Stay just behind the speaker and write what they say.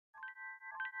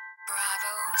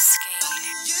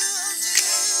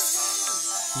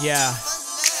Yeah.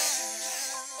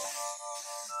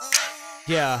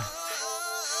 Yeah.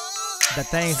 The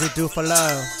things we do for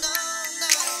love.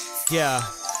 Yeah.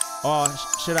 Or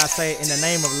should I say in the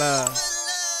name of love?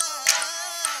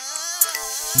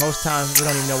 Most times we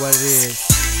don't even know what it is.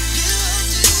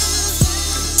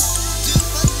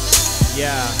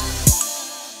 Yeah.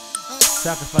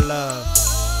 Sucker for love.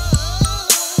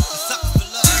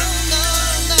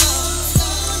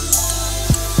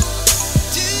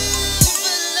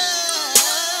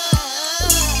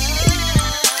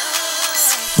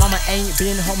 Mama ain't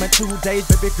been home in 2 days,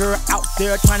 baby girl out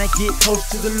there trying to get close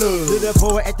to the love. Little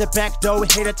boy at the back door,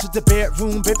 headed to the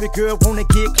bedroom, baby girl wanna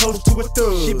get close to a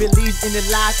thug. She believes in the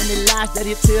lies that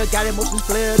he tell, got emotions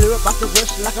flared up, about to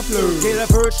rush like a flood. Get a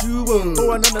virtue up,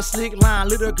 for another slick line,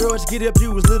 little girls get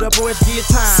abused, little boys get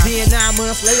time. Then 9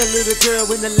 months later, little girl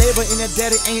with the labor and the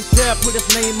daddy ain't there, put his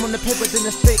name on the paper, then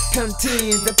the state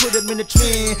contends, then put him in the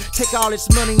trend, take all his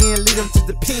money and lead him to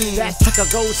the pen. That sucker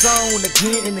goes on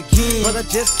again and again, but I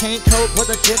just can't cope,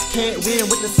 brother just can't win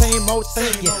with the same old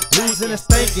thinking, losing and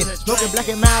stinking, smoking black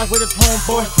and mild with his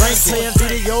homeboys drinking, playing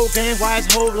video games while his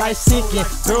whole life sinking.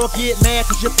 Girl get mad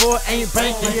cause your boy ain't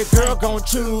banking, your girl gon'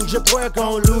 choose, your boy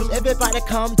gon' lose. Everybody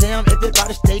calm down,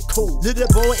 everybody stay cool. Little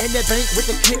boy in the bank with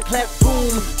the click clap boom,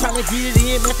 trying to get it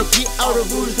in, man, to get all the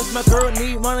rules, cause my girl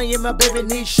need money and my baby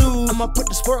need shoes. I'ma put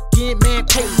this work in, man,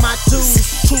 pay my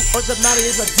dues. Truth of the matter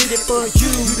is I did it for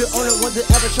you. You the only one that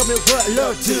ever show me what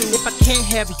love do. If I can't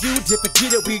have you, then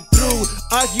forget it, we through.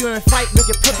 Argue and fight, make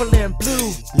it purple and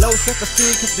blue. Low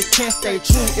self-esteem cause we can't stay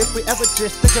true. If we ever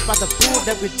just think about the bull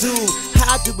that we do,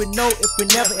 how do we know if we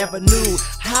never ever knew?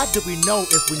 How do we know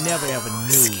if we never ever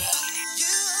knew? You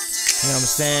know what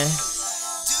I'm saying?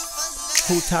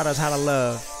 Who taught us how to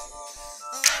love?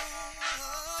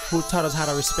 Who taught us how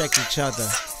to respect each other?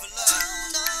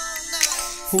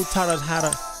 Who taught us how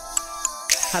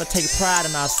to take pride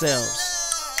in ourselves?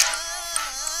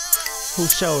 Who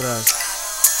showed us?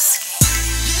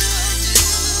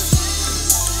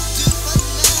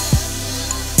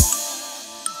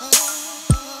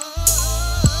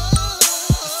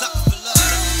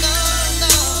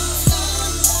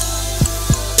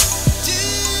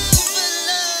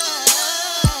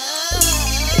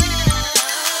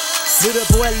 Little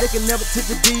boy looking up to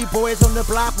the D-boys on the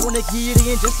block, wanna get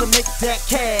in just to make that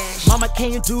cash. Mama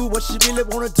can't do what she really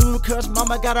wanna do, cause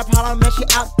mama got a problem and she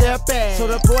out there bad. So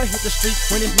the boy hit the street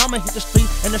when his mama hit the street,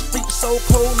 and the street so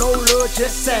cold, no love,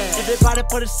 just sad. Everybody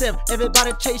for themselves,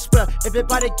 everybody chase wealth,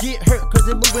 everybody get hurt cause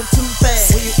they're moving too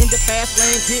fast. When you in the fast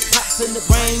lane, get pops in the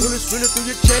brain, bullets running through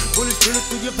your chest, bullets running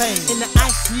through your veins. In the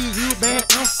ICU, man,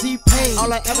 I see pain. All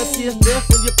I ever see is death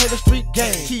when you play the street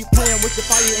game. Keep playing with the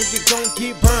fire and you gon'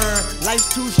 get burned.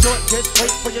 Life's too short, just wait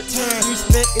for your turn.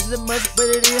 Respect isn't much, but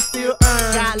it is still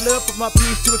earned. Got love for my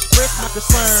peace to express my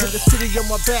concern. Put the city on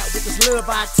my back with this love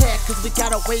I attack, cause we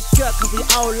gotta wake up, cause we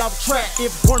all off track.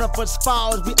 If one of us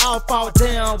falls, we all fall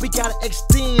down. We gotta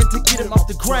extend to get him off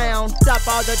the ground. Stop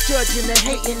all the judging, the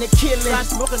hating, the killing. Stop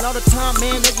smoking all the time,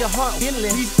 man, let your heart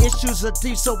feeling. These issues are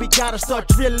deep, so we gotta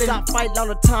start drilling. Stop fighting all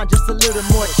the time, just a little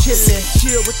more chilling.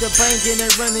 Chill with the banging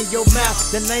and running your mouth.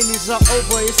 The 90s are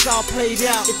over, it's all played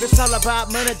out. If it's all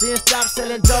about money, then stop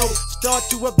selling dope. Start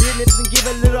you a business and give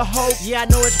a little hope. Yeah, I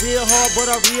know it's real hard, but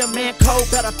a real man cold.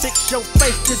 Better fix your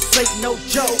face, this ain't no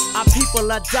joke. Our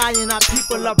people are dying, our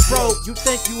people are broke. You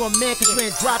think you a man cause you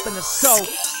ain't dropping a soap.